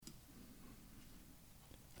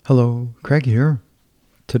Hello, Craig here.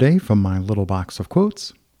 Today from my little box of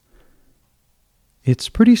quotes. It's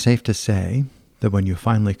pretty safe to say that when you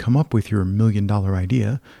finally come up with your $1,000,000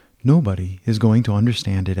 idea, nobody is going to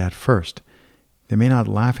understand it at first. They may not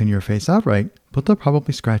laugh in your face outright, but they'll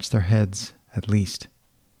probably scratch their heads at least.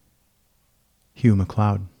 Hugh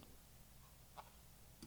MacLeod.